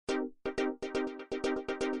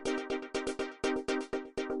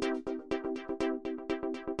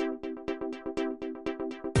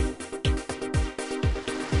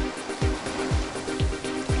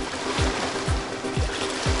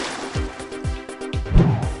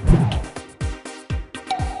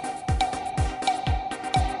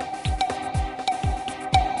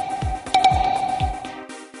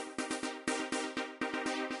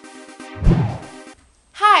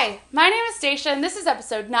station. This is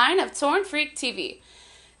episode 9 of TorrentFreak TV.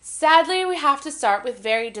 Sadly, we have to start with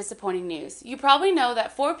very disappointing news. You probably know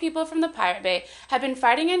that 4 people from the Pirate Bay have been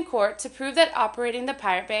fighting in court to prove that operating the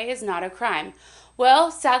Pirate Bay is not a crime.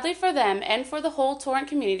 Well, sadly for them and for the whole torrent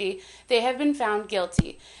community, they have been found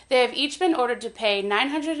guilty. They have each been ordered to pay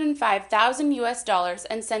 $905,000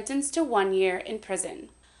 and sentenced to 1 year in prison.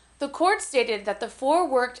 The court stated that the 4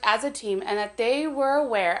 worked as a team and that they were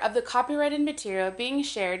aware of the copyrighted material being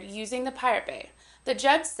shared using the Pirate Bay. The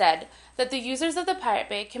judge said that the users of the Pirate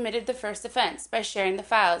Bay committed the first offense by sharing the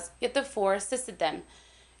files, yet the 4 assisted them.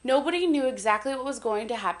 Nobody knew exactly what was going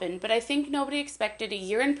to happen, but I think nobody expected a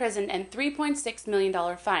year in prison and $3.6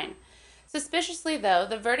 million fine. Suspiciously, though,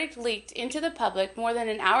 the verdict leaked into the public more than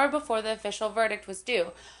an hour before the official verdict was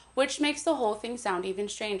due, which makes the whole thing sound even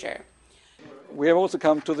stranger. We have also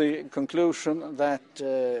come to the conclusion that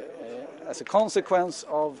as a consequence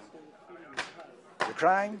of the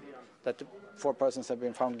crime, that the 4 persons have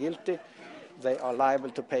been found guilty, they are liable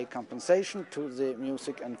to pay compensation to the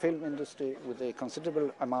music and film industry with a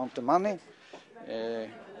considerable amount of money,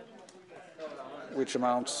 which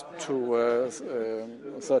amounts to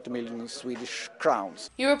 30 million Swedish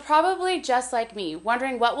crowns. You were probably just like me,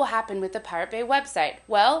 wondering what will happen with the Pirate Bay website.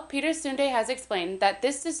 Well, Peter Sunde has explained that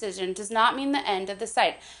this decision does not mean the end of the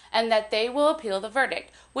site, and that they will appeal the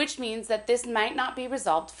verdict, which means that this might not be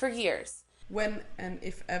resolved for years. When and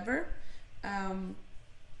if ever,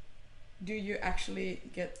 do you actually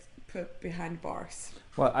get put behind bars?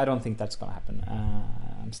 Well, I don't think that's going to happen.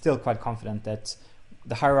 I'm still quite confident that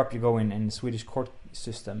the higher up you go in the Swedish court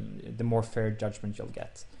system, the more fair judgment you'll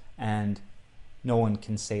get. And no one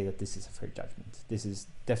can say that this is a fair judgment. This is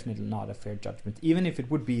definitely not a fair judgment, even if it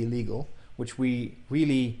would be illegal, which we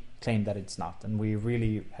really claim that it's not. And we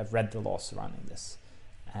really have read the law surrounding this.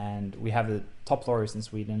 And we have the top lawyers in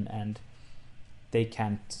Sweden, and they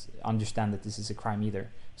can't understand that this is a crime either.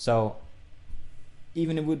 So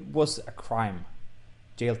even if it was a crime,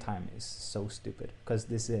 jail time is so stupid, because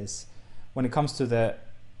this is, when it comes to the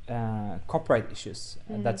copyright issues,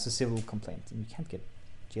 that's a civil complaint, and you can't get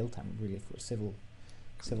jail time really for civil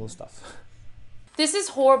stuff. This is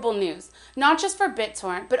horrible news, not just for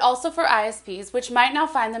BitTorrent, but also for ISPs, which might now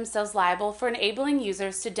find themselves liable for enabling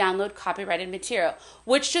users to download copyrighted material,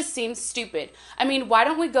 which just seems stupid. I mean, why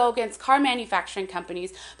don't we go against car manufacturing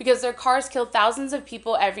companies because their cars kill thousands of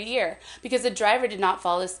people every year because the driver did not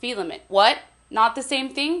follow the speed limit? What? Not the same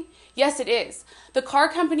thing? Yes, it is. The car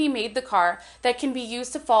company made the car that can be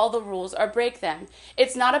used to follow the rules or break them.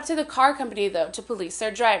 It's not up to the car company, though, to police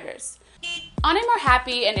their drivers. On a more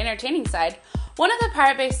happy and entertaining side, one of the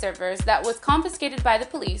Pirate Bay servers that was confiscated by the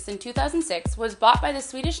police in 2006 was bought by the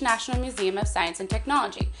Swedish National Museum of Science and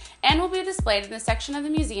Technology and will be displayed in the section of the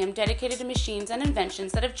museum dedicated to machines and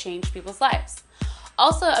inventions that have changed people's lives.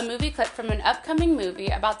 Also, a movie clip from an upcoming movie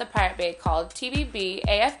about the Pirate Bay called TVB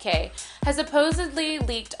AFK has supposedly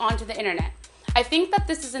leaked onto the internet. I think that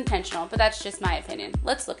this is intentional, but that's just my opinion.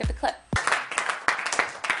 Let's look at the clip.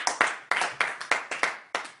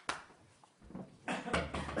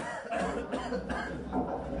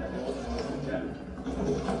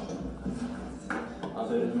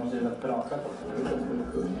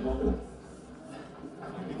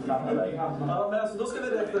 Ja, men alltså, då ska vi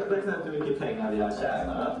räkna ut hur mycket pengar vi har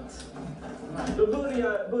tjänat. Då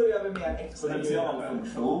börjar vi med en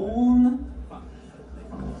exponentialfunktion.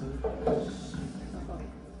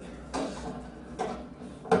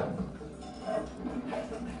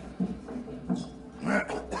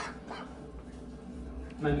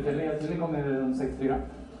 Men du kan lägga till en gång med 64.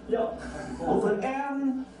 Ja, och för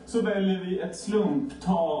en så väljer vi ett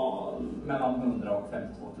slumptal. Mellan 100 och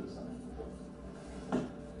 52 000.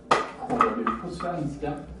 Kollar du på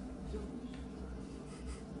svenska.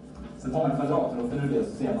 Sen tar man en kvadrater och finner det,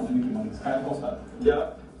 så ser man hur mycket man själv kostar.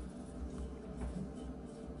 Ja.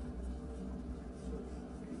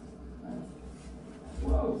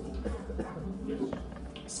 Wow.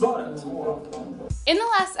 Svaret. In the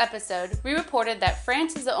last episode, we reported that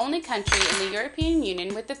France is the only country in the European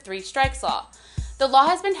Union with the 3 strikes law. The law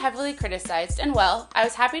has been heavily criticized, and well, I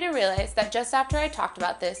was happy to realize that just after I talked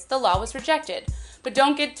about this, the law was rejected. But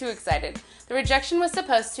don't get too excited. The rejection was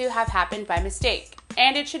supposed to have happened by mistake,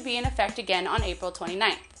 and it should be in effect again on April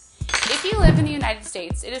 29th. If you live in the United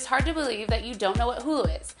States, it is hard to believe that you don't know what Hulu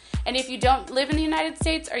is. And if you don't live in the United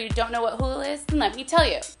States or you don't know what Hulu is, then let me tell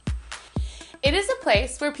you. It is a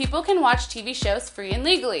place where people can watch TV shows free and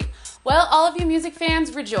legally. Well, all of you music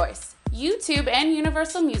fans, rejoice. YouTube and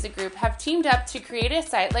Universal Music Group have teamed up to create a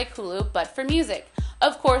site like Hulu, but for music.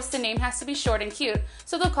 Of course, the name has to be short and cute,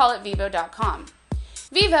 so they'll call it Vevo.com.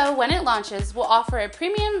 Vivo, when it launches, will offer a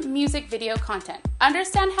premium music video content.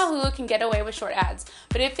 Understand how Hulu can get away with short ads,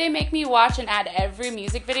 but if they make me watch an ad every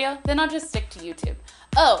music video, then I'll just stick to YouTube.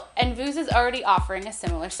 Oh, and Vuze is already offering a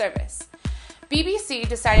similar service. BBC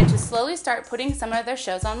decided to slowly start putting some of their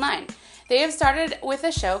shows online. They have started with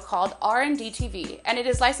a show called R&D TV, and it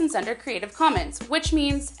is licensed under Creative Commons, which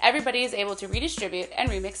means everybody is able to redistribute and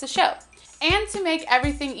remix the show. And to make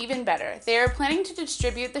everything even better, they are planning to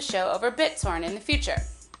distribute the show over BitTorrent in the future.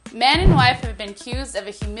 Man and wife have been accused of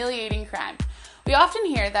a humiliating crime. We often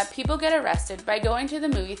hear that people get arrested by going to the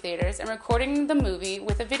movie theaters and recording the movie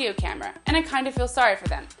with a video camera, and I kind of feel sorry for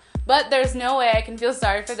them. But there's no way I can feel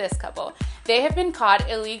sorry for this couple. They have been caught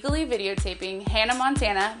illegally videotaping Hannah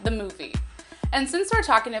Montana, the movie. And since we're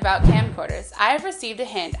talking about camcorders, I have received a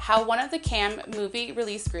hint how one of the cam movie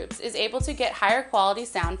release groups is able to get higher quality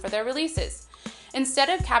sound for their releases. Instead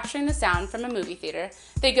of capturing the sound from a movie theater,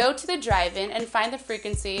 they go to the drive-in and find the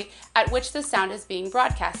frequency at which the sound is being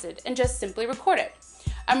broadcasted and just simply record it.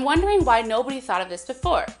 I'm wondering why nobody thought of this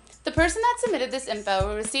before. The person that submitted this info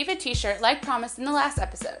will receive a t-shirt like promised in the last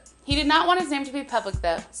episode. He did not want his name to be public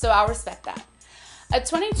though, so I'll respect that. A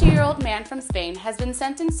 22-year-old man from Spain has been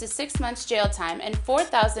sentenced to 6 months jail time and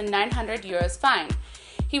 4,900 euros fine.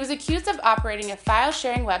 He was accused of operating a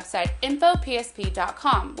file-sharing website,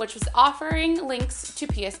 infopsp.com, which was offering links to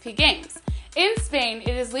PSP games. In Spain,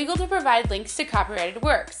 it is legal to provide links to copyrighted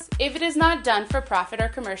works, if it is not done for profit or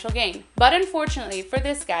commercial gain. But unfortunately for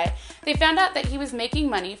this guy, they found out that he was making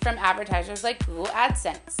money from advertisers like Google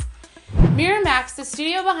AdSense. Miramax, the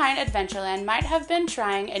studio behind Adventureland, might have been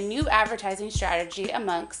trying a new advertising strategy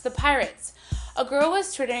amongst the pirates. A girl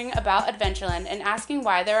was twittering about Adventureland and asking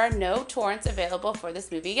why there are no torrents available for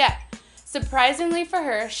this movie yet. Surprisingly for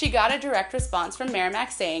her, she got a direct response from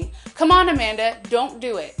Miramax saying, "Come on, Amanda, don't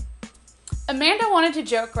do it." Amanda wanted to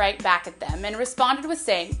joke right back at them and responded with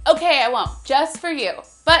saying, "Okay, I won't, just for you."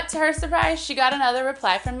 But to her surprise, she got another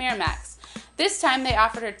reply from Miramax. This time they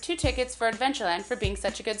offered her 2 tickets for Adventureland for being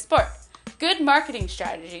such a good sport. Good marketing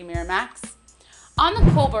strategy, Miramax. On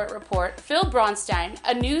the Colbert Report, Phil Bronstein,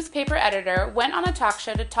 a newspaper editor, went on a talk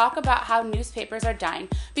show to talk about how newspapers are dying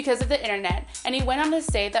because of the internet, and he went on to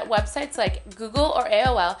say that websites like Google or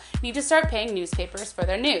AOL need to start paying newspapers for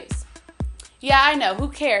their news. Yeah, I know, who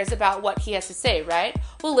cares about what he has to say, right?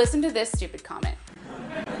 Well, listen to this stupid comment.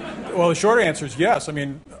 Well, the short answer is yes. I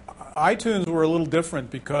mean, iTunes were a little different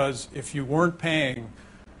because if you weren't paying,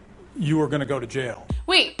 you were going to go to jail.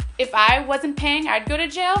 Wait, if I wasn't paying, I'd go to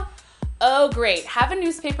jail? Oh, great. Have a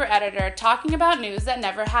newspaper editor talking about news that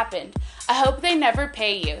never happened. I hope they never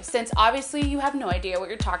pay you, since obviously you have no idea what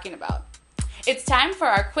you're talking about. It's time for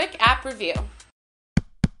our quick app review.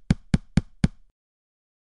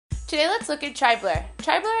 Today, let's look at TriBlur.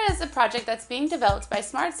 TriBlur is a project that's being developed by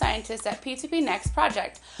smart scientists at P2P Next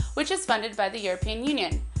project, which is funded by the European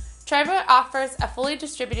Union. TriBlur offers a fully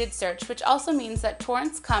distributed search, which also means that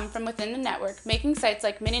torrents come from within the network, making sites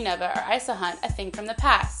like Mininova or IsoHunt a thing from the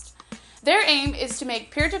past. Their aim is to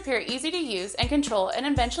make peer-to-peer easy to use and control and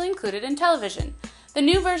eventually include it in television. The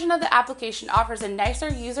new version of the application offers a nicer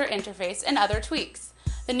user interface and other tweaks.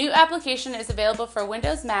 The new application is available for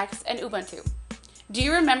Windows, Macs, and Ubuntu. Do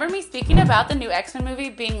you remember me speaking about the new X-Men movie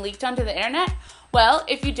being leaked onto the internet? Well,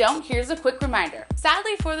 if you don't, here's a quick reminder.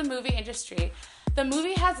 Sadly for the movie industry, the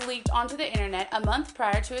movie has leaked onto the internet a month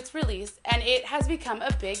prior to its release, and it has become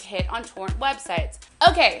a big hit on torrent websites.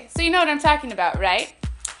 Okay, so you know what I'm talking about, right?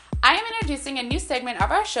 I am introducing a new segment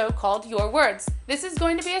of our show called Your Words. This is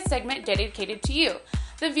going to be a segment dedicated to you,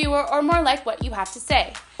 the viewer, or more like what you have to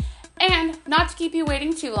say. And, not to keep you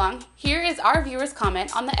waiting too long, here is our viewer's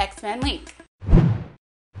comment on the X-Men leak.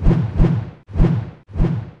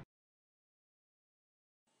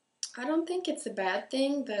 I don't think it's a bad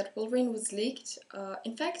thing that Wolverine was leaked.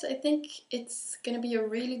 In fact, I think it's going to be a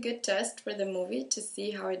really good test for the movie to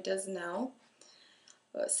see how it does now.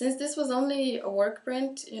 Since this was only a work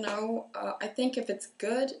print, I think if it's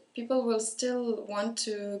good, people will still want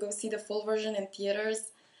to go see the full version in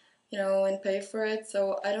theaters, and pay for it.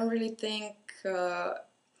 So I don't really think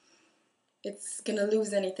it's going to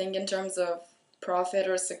lose anything in terms of profit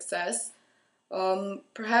or success.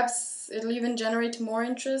 Perhaps it'll even generate more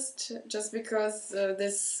interest just because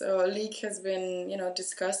this leak has been,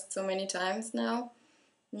 discussed so many times now.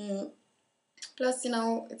 Plus,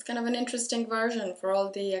 it's kind of an interesting version for all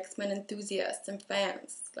the X-Men enthusiasts and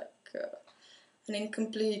fans. It's like an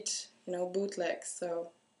incomplete, bootleg.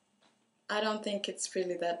 So I don't think it's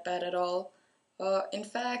really that bad at all. In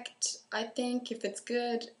fact, I think if it's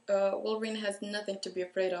good, Wolverine has nothing to be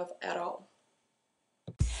afraid of at all.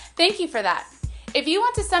 Thank you for that. If you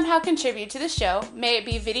want to somehow contribute to the show, may it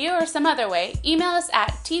be video or some other way, email us at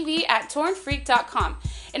tv@TorrentFreak.com,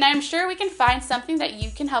 and I am sure we can find something that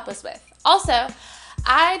you can help us with. Also,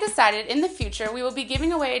 I decided in the future we will be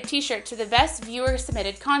giving away a t-shirt to the best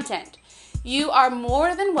viewer-submitted content. You are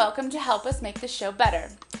more than welcome to help us make the show better.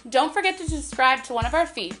 Don't forget to subscribe to one of our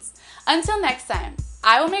feeds. Until next time,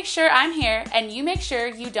 I will make sure I'm here and you make sure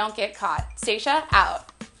you don't get caught. Stacia, out.